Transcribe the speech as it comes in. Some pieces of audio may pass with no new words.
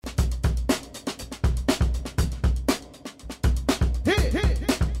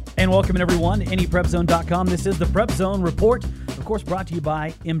And welcome everyone to AnyPrepZone.com. This is the Prep Zone Report, of course brought to you by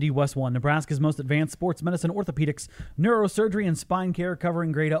MD West One, Nebraska's most advanced sports medicine, orthopedics, neurosurgery, and spine care,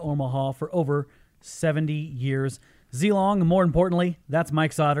 covering Greater Omaha for over 70 years. Z-Long, more importantly, that's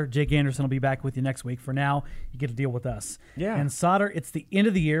Mike Sauter. Jake Anderson will be back with you next week. For now, you get to deal with us. Yeah. And Sauter, it's the end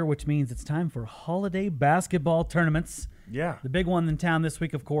of the year, which means it's time for holiday basketball tournaments. Yeah. The big one in town this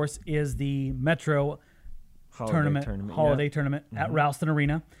week, of course, is the Metro Holiday tournament at Ralston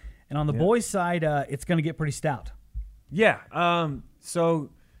Arena. And on the boys' side, it's going to get pretty stout. Yeah. So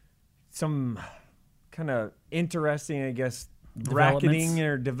some kind of interesting, I guess, bracketing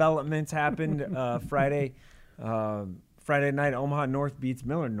or developments happened Friday. Friday night, Omaha North beats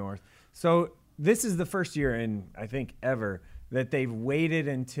Millard North. So this is the first year in, I think, ever that they've waited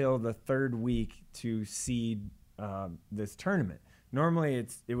until the third week to seed this tournament. Normally,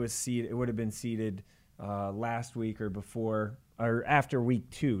 it would have been seeded last week or before or after week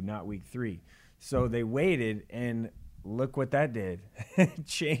 2, not week 3. So they waited, and look what that did. It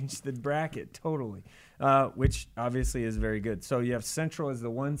changed the bracket totally, which obviously is very good. So you have Central as the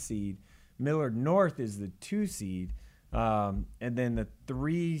 1 seed, Millard North is the 2 seed, and then the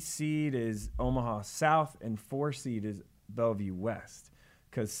 3 seed is Omaha South, and 4 seed is Bellevue West,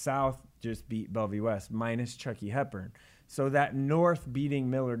 because South just beat Bellevue West minus Chucky Hepburn. So that North beating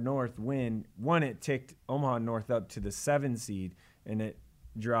Millard North win, it ticked Omaha North up to the 7 seed, and it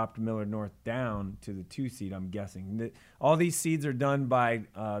dropped Millard North down to the 2 seed, I'm guessing. All these seeds are done by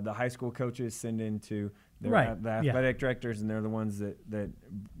the high school coaches, send in to the athletic directors, and they're the ones that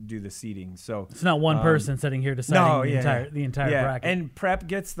do the seeding. So it's not one person sitting here deciding the entire bracket. And Prep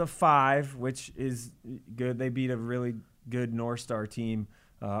gets the 5, which is good. They beat a really good North Star team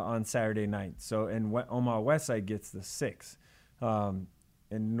on Saturday night. So, and Omaha Westside gets the 6. And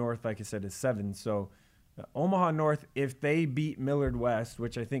North, like I said, is 7. So Omaha North, if they beat Millard West,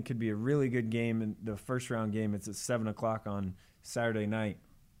 which I think could be a really good game in the first round game, it's at 7 o'clock on Saturday night,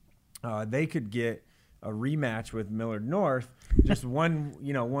 they could get a rematch with Millard North just one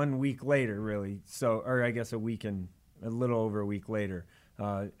week later, really. So, or I guess a little over a week later,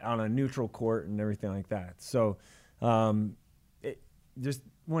 on a neutral court and everything like that. So, just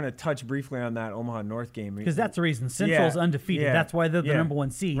want to touch briefly on that Omaha North game. Because that's the reason. Central's undefeated. Yeah, that's why they're the number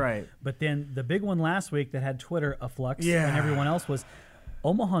 1 seed. Right. But then the big one last week that had Twitter aflux and everyone else was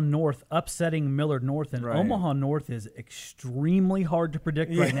Omaha North upsetting Millard North. And Omaha North is extremely hard to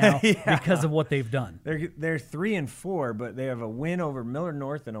predict right now because of what they've done. They're 3-4, but they have a win over Millard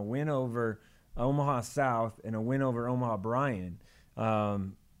North and a win over Omaha South and a win over Omaha Bryan.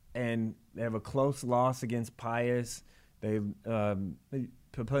 And they have a close loss against Pius.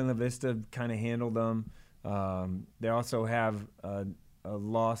 Papillion Vista kind of handled them. They also have a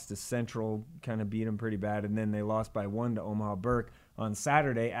loss to Central, kind of beat them pretty bad, and then they lost by 1 to Omaha Burke on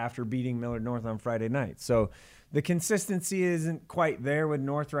Saturday after beating Millard North on Friday night. So the consistency isn't quite there with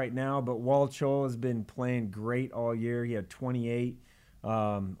North right now, but Wal Chol has been playing great all year. He had 28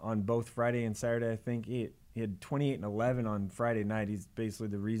 on both Friday and Saturday, I think. He had 28 and 11 on Friday night. He's basically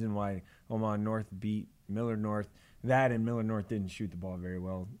the reason why Omaha North beat Millard North. That and Millard North didn't shoot the ball very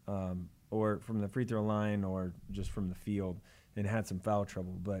well, or from the free throw line or just from the field, and had some foul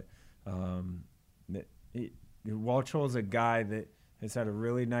trouble. But Walchol is a guy that has had a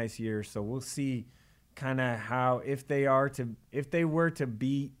really nice year, so we'll see kind of how if they were to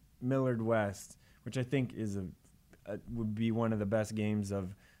beat Millard West, which I think is would be one of the best games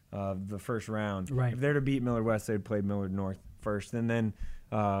of the first round. Right. If they're to beat Millard West, they'd play Millard North first, and then.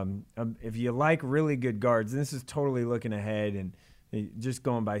 If you like really good guards, and this is totally looking ahead and just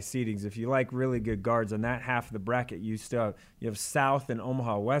going by seedings, if you like really good guards on that half of the bracket, you have South and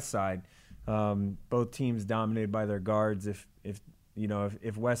Omaha Westside, both teams dominated by their guards. If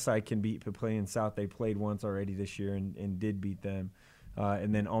Westside can beat Papillion South, they played once already this year and did beat them,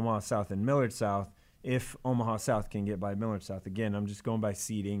 and then Omaha South and Millard South. If Omaha South can get by Millard South, again, I'm just going by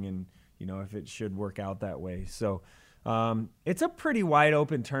seeding, and if it should work out that way. So. It's a pretty wide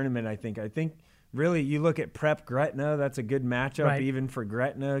open tournament, I think. I think really you look at Prep Gretna, that's a good matchup even for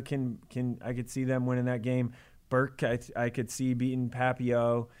Gretna. I could see them winning that game. Burke, I could see beating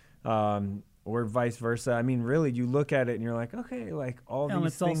Papio, or vice versa. I mean, really, you look at it and you're like, okay, like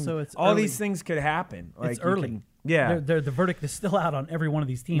these things could happen. Like it's early. The verdict is still out on every one of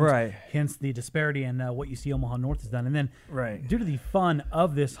these teams. Right. Hence the disparity in what you see Omaha North has done. And then due to the fun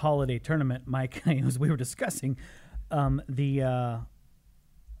of this holiday tournament, Mike, as we were discussing, the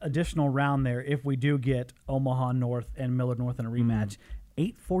additional round there, if we do get Omaha North and Millard North in a rematch,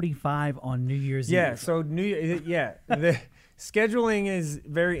 8:45 on New Year's Eve. So scheduling is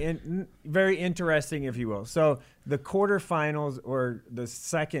very interesting, if you will. So the quarterfinals or the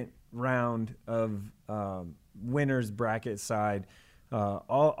second round of winners bracket side,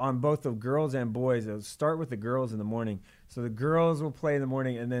 all on both the girls and boys. It'll start with the girls in the morning. So the girls will play in the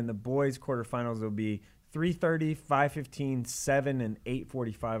morning, and then the boys quarterfinals will be 3:30, 5:15, 7, and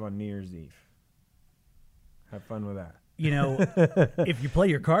 8:45 on New Year's Eve. Have fun with that. You know, if you play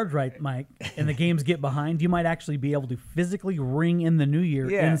your cards right, Mike, and the games get behind, you might actually be able to physically ring in the new year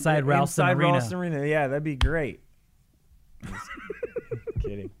inside Ralston Arena. Yeah, that'd be great.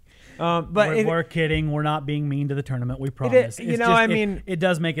 Kidding. But we're kidding. We're not being mean to the tournament. We promise. It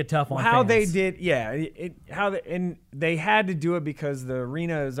does make it tough on how fans. they did. Yeah, and they had to do it because the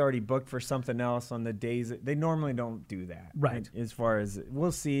arena is already booked for something else on the days they normally don't do that. Right. As far as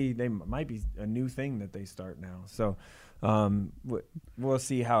we'll see, they might be a new thing that they start now. So we'll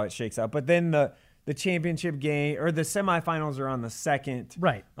see how it shakes out. But then the championship game or the semifinals are on the second.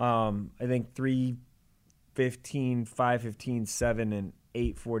 Right. I think 3:15, 5:15, 7, and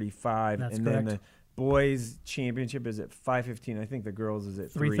 8:45. That's and correct. Then the boys championship is at 5:15. I think the girls is at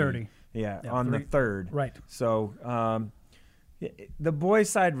 3:30. Yeah, on the third. Right. So the boys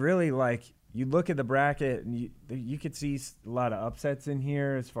side really, like, you look at the bracket and you could see a lot of upsets in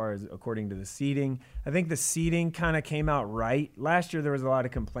here as far as according to the seeding. I think the seeding kind of came out right. Last year there was a lot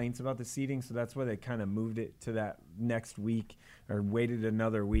of complaints about the seeding, so that's why they kind of moved it to that next week or waited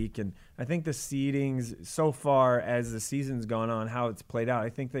another week. And I think the seedings so far as the season's gone on, how it's played out, I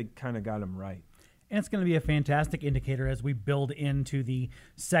think they kind of got them right. And it's going to be a fantastic indicator as we build into the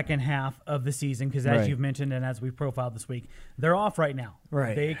second half of the season because, as you've mentioned and as we've profiled this week, they're off right now.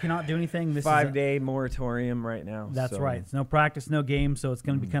 Right. They cannot do anything. This 5-day moratorium right now. That's right. It's no practice, no game, so it's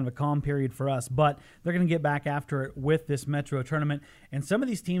going to be kind of a calm period for us. But they're going to get back after it with this Metro tournament. And some of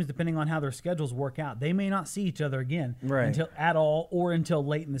these teams, depending on how their schedules work out, they may not see each other again until at all or until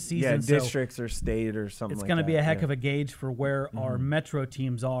late in the season. Yeah, districts or state or something like that. It's going to be a heck of a gauge for where our Metro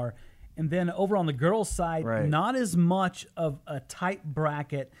teams are. And then over on the girls' side, not as much of a tight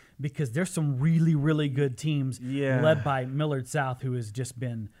bracket because there's some really, really good teams led by Millard South, who has just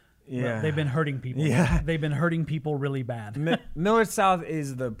been they've been hurting people. Yeah. They've been hurting people really bad. Millard South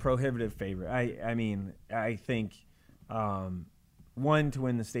is the prohibitive favorite. I mean, I think one, to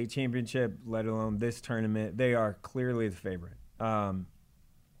win the state championship, let alone this tournament, they are clearly the favorite.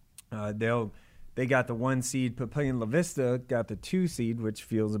 They got the 1 seed. Papillion La Vista got the 2 seed, which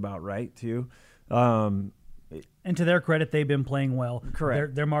feels about right, too. And to their credit, they've been playing well.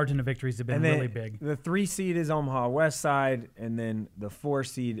 Correct. Their margin of victories have been really big. The 3 seed is Omaha West Side, and then the 4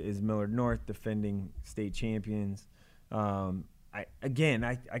 seed is Millard North, defending state champions. I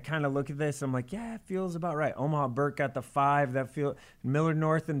kind of look at this. I'm like, yeah, it feels about right. Omaha Burke got the 5. Millard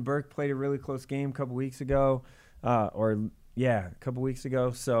North and Burke played a really close game a couple weeks ago. So,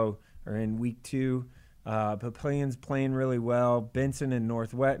 or in week 2. Papillion's playing really well. Benson and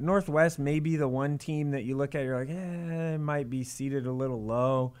Northwest may be the one team that you look at, you're like, it might be seated a little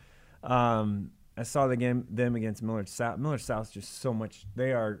low. I saw them against Millard South. Millard South's just so much.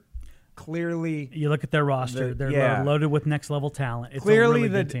 They are clearly. You look at their roster; they're loaded with next level talent. It's clearly a really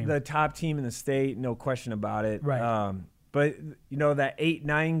good team. The top team in the state, no question about it. Right. But that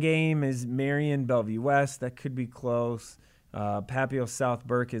 8-9 game is Marion Bellevue West. That could be close. Papio South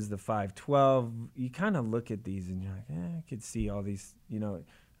Burke is the 5-12. You kind of look at these and you're like, I could see all these.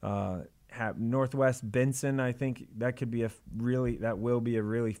 Northwest Benson. I think that could be that will be a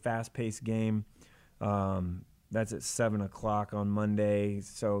really fast-paced game. That's at 7:00 on Monday.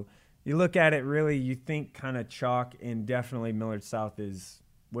 So you look at it, really, you think kind of chalk, and definitely Millard South is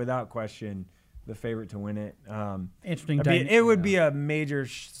without question the favorite to win it. It would be a major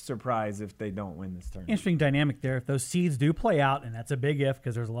surprise if they don't win this tournament. Interesting dynamic there. If those seeds do play out, and that's a big if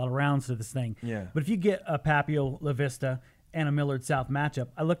because there's a lot of rounds to this thing. Yeah. But if you get a Papio La Vista and a Millard South matchup,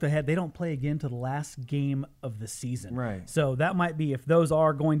 I looked ahead. They don't play again to the last game of the season. Right. So that might be, if those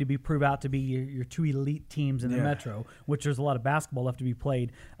are going to prove out to be your 2 elite teams in the Metro, which there's a lot of basketball left to be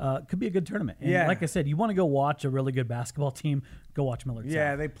played, could be a good tournament. And like I said, you want to go watch a really good basketball team, go watch Millard South.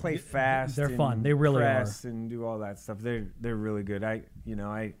 Yeah, they play fast. They're fun. They really are. And do all that stuff. They're really good.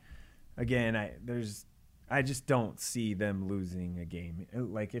 I just don't see them losing a game.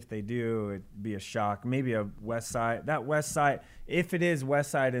 Like, if they do, it'd be a shock. Maybe a West Side. That West Side, if it is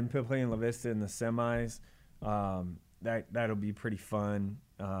West Side and Papillion La Vista in the semis, that'll be pretty fun.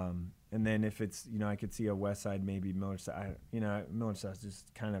 And then if it's, I could see a West Side, maybe Millard Side. Millard Side's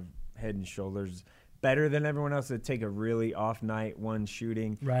just kind of head and shoulders better than everyone else. To take a really off night, 1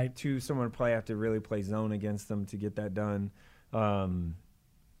 shooting. Right. 2, someone would probably have to really play zone against them to get that done.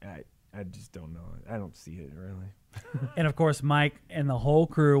 I just don't know. I don't see it really. And, of course, Mike and the whole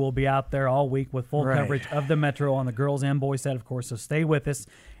crew will be out there all week with full coverage of the Metro on the girls and boys side, of course, so stay with us.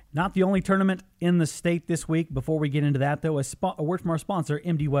 Not the only tournament in the state this week. Before we get into that, though, a word from our sponsor,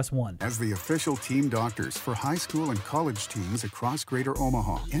 MD West One. As the official team doctors for high school and college teams across Greater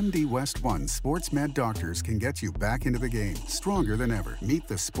Omaha, MD West One Sports Med doctors can get you back into the game, stronger than ever. Meet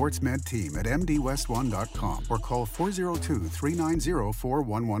the Sports Med team at mdwest1.com or call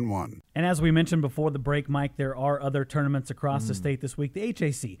 402-390-4111. And as we mentioned before the break, Mike, there are other tournaments across the state this week. The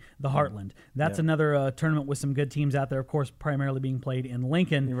HAC, the Heartland. That's another tournament with some good teams out there, of course, primarily being played in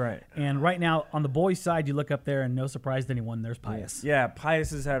Lincoln. Right. And right now, on the boys' side, you look up there, and no surprise to anyone, there's Pius. Yeah,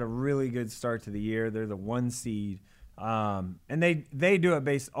 Pius has had a really good start to the year. They're the 1 seed. And they do it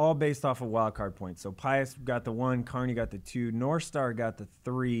based off of wild card points. So Pius got the 1, Kearney got the 2, North Star got the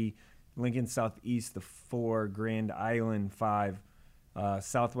 3, Lincoln Southeast the 4, Grand Island 5,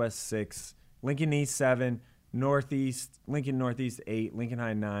 Southwest 6, Lincoln East 7, Lincoln Northeast 8, Lincoln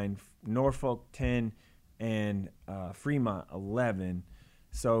High 9, Norfolk 10, and Fremont 11.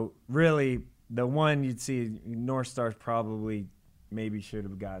 So really, the one you'd see, North Star's probably maybe should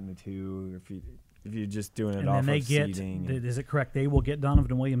have gotten the 2 if you're just doing it off of seeding. Is it correct? They will get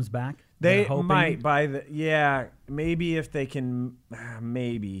Donovan Williams back. They might maybe if they can,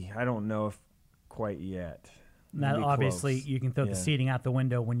 maybe I don't know if quite yet. Now, obviously, you can throw the seeding out the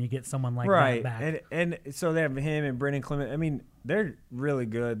window when you get someone like that back. And so they have him and Brendan Clement. I mean, they're really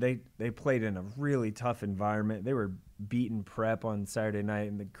good. They played in a really tough environment. They were beating Prep on Saturday night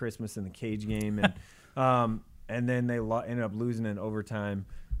in the Christmas in the cage game, and and then they ended up losing in overtime.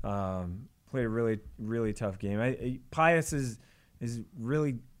 Played a really, really tough game. Pius is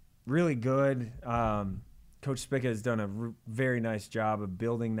really, really good. Coach Spica has done a very nice job of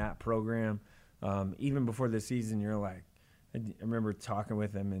building that program. Even before the season, you're like, I remember talking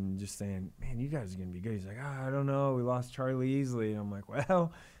with him and just saying, man, you guys are going to be good. He's like, I don't know. We lost Charlie Easley. And I'm like,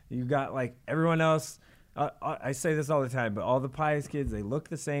 well, you got like everyone else. I say this all the time, but all the Pius kids, they look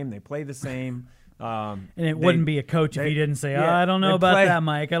the same. They play the same. And it wouldn't be a coach if he didn't say, I don't know about that,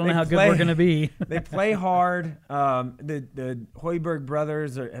 Mike. I don't know how good we're going to be. They play hard. The Hoiberg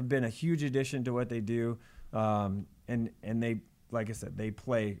brothers have been a huge addition to what they do. And they, like I said, they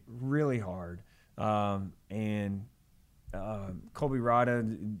play really hard. And Colby Rada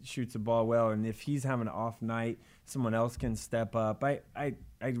shoots the ball well, and if he's having an off night, someone else can step up. I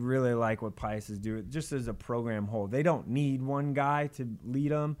really like what Pius is doing, just as a program whole. They don't need one guy to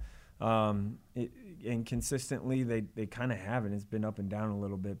lead them, and consistently they kind of have it. It's been up and down a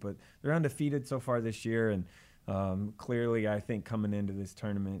little bit, but they're undefeated so far this year, and clearly I think coming into this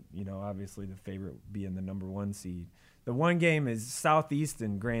tournament, obviously the favorite being the number 1 seed. The one game is Southeast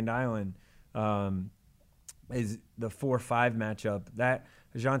and Grand Island. Is the 4-5 matchup. That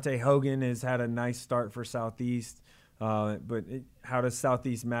Jante Hogan has had a nice start for Southeast, but how does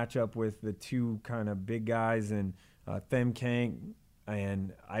Southeast match up with the 2 kind of big guys and Them Kang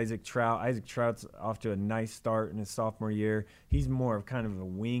and Isaac Trout? Isaac Trout's off to a nice start in his sophomore year. He's more of kind of a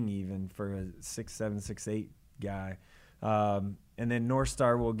wing even for a 6'7", 6'8" guy. And then North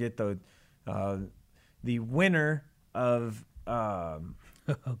Star will get the winner of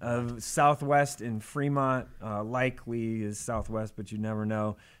Southwest and Fremont. Likely is Southwest, but you never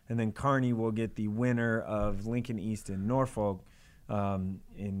know. And then Kearney will get the winner of Lincoln East and Norfolk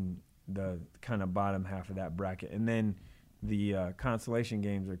in the kind of bottom half of that bracket. And then the consolation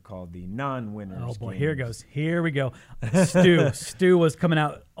games are called the non-winners. Oh boy, games. here it goes. Here we go. Stu was coming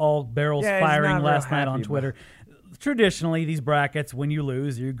out all barrels firing last night on Twitter. Traditionally, these brackets, when you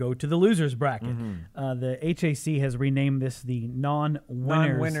lose, you go to the losers bracket. Mm-hmm. The HAC has renamed this the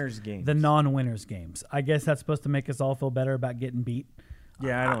non-winners games. The non-winners games. I guess that's supposed to make us all feel better about getting beat.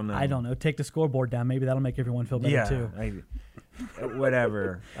 Yeah, I don't know. I don't know. Take the scoreboard down. Maybe that'll make everyone feel better too.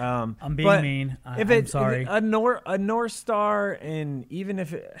 Whatever. I'm being mean. I'm sorry. A North Star, and even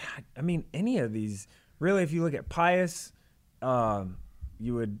if any of these, really, if you look at Pius,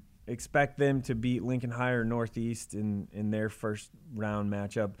 you would expect them to beat Lincoln High or Northeast in their first round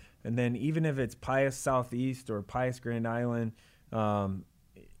matchup. And then even if it's Pius Southeast or Pius Grand Island,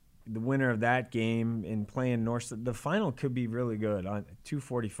 the winner of that game in playing North, the final could be really good. On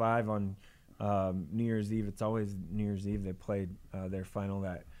 2:45 on New Year's Eve. It's always New Year's Eve they played their final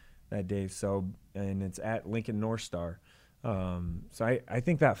that day. So, and it's at Lincoln North Star. So I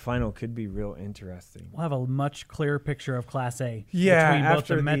think that final could be real interesting. We'll have a much clearer picture of Class A between both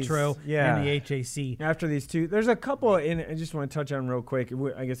the Metro and the HAC. After these two, there's a couple, and I just want to touch on real quick.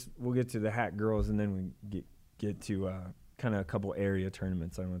 I guess we'll get to the Hat girls, and then we get to kind of a couple area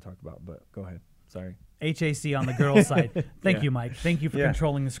tournaments I want to talk about. But go ahead. Sorry. HAC on the girls' side. Thank you, Mike. Thank you for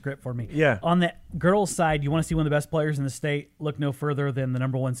controlling the script for me. Yeah. On the girls' side, you want to see one of the best players in the state, look no further than the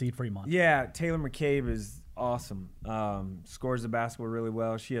 #1 seed Fremont. Yeah, Taylor McCabe is awesome. Scores the basketball really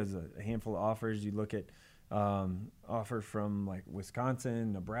well. She has a handful of offers. You look at offers from like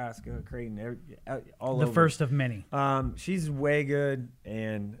Wisconsin, Nebraska, Creighton, all over. The first of many. She's way good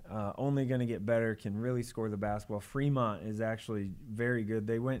and only going to get better, can really score the basketball. Fremont is actually very good.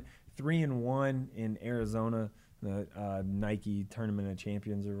 They went 3-1 in Arizona, the Nike Tournament of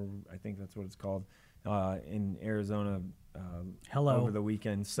Champions, or I think that's what it's called, in Arizona over the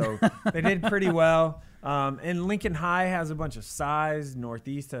weekend. So they did pretty well. And Lincoln High has a bunch of size.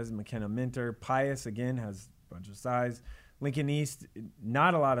 Northeast has McKenna Minter. Pius, again, has a bunch of size. Lincoln East,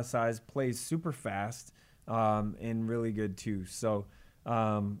 not a lot of size, plays super fast and really good too. So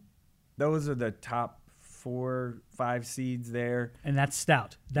those are the top 4-5 seeds there. And that's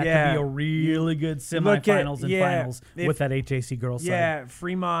stout. That could be a really good semifinals and finals with that HAC girls side. Yeah,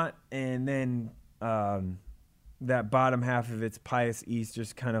 Fremont, and then that bottom half of it's Pius East,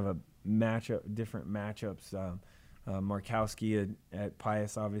 just kind of a matchup, different matchups. Markowski at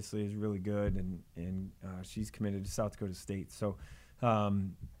Pius obviously is really good, and she's committed to South Dakota State. So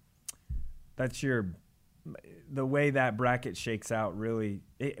that's the way that bracket shakes out. Really,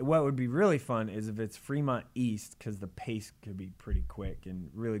 what would be really fun is if it's Fremont East, because the pace could be pretty quick and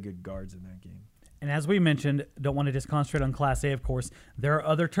really good guards in that game. And as we mentioned, don't want to just concentrate on Class A, of course. There are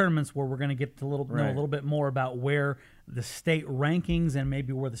other tournaments where we're going to get to know a little bit more about where the state rankings and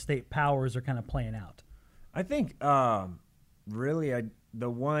maybe where the state powers are kind of playing out. I think really the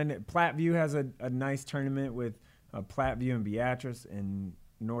one, Platteview has a nice tournament with Platteview and Beatrice and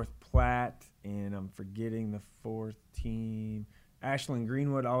North Platte, and I'm forgetting the fourth team. Ashland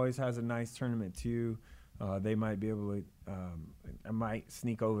Greenwood always has a nice tournament too. They might be able to, I might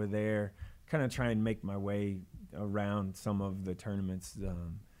sneak over there, kind of try and make my way around some of the tournaments,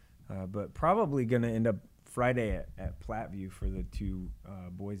 but probably going to end up Friday at Platteview for the two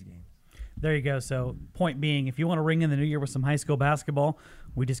boys games. There you go. So point being, if you want to ring in the new year with some high school basketball,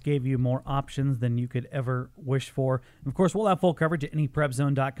 we just gave you more options than you could ever wish for. And of course, we'll have full coverage at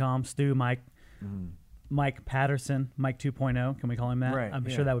anyprepzone.com. Stu, Mike, Mike Patterson, Mike 2.0. Can we call him that? Right, I'm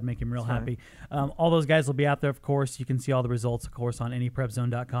sure that would make him real happy. All those guys will be out there, of course. You can see all the results, of course, on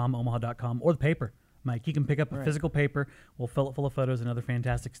anyprepzone.com, omaha.com, or the paper. Mike, you can pick up a physical paper. We'll fill it full of photos and other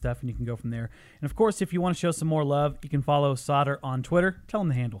fantastic stuff, and you can go from there. And, of course, if you want to show some more love, you can follow Sauter on Twitter. Tell him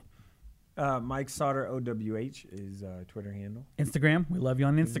the handle. Mike Sauter OWH is Twitter handle. Instagram, we love you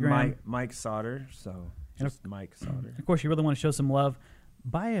on Instagram. Mike Sauter, so just Mike Sauter. Of course, you really want to show some love,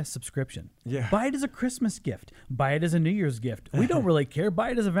 buy a subscription. Yeah. Buy it as a Christmas gift. Buy it as a New Year's gift. We don't really care.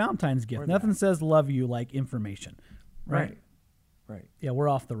 Buy it as a Valentine's gift. Nothing says love you like information. Right. Yeah, we're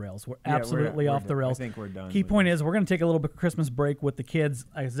off the rails. We're absolutely off the rails. I think we're done. Key point is we're going to take a little bit of Christmas break with the kids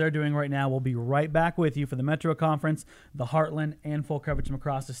as they're doing right now. We'll be right back with you for the Metro Conference, the Heartland, and full coverage from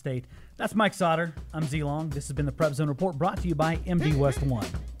across the state. That's Mike Sauter. I'm Z Long. This has been the Prep Zone Report brought to you by MD West One.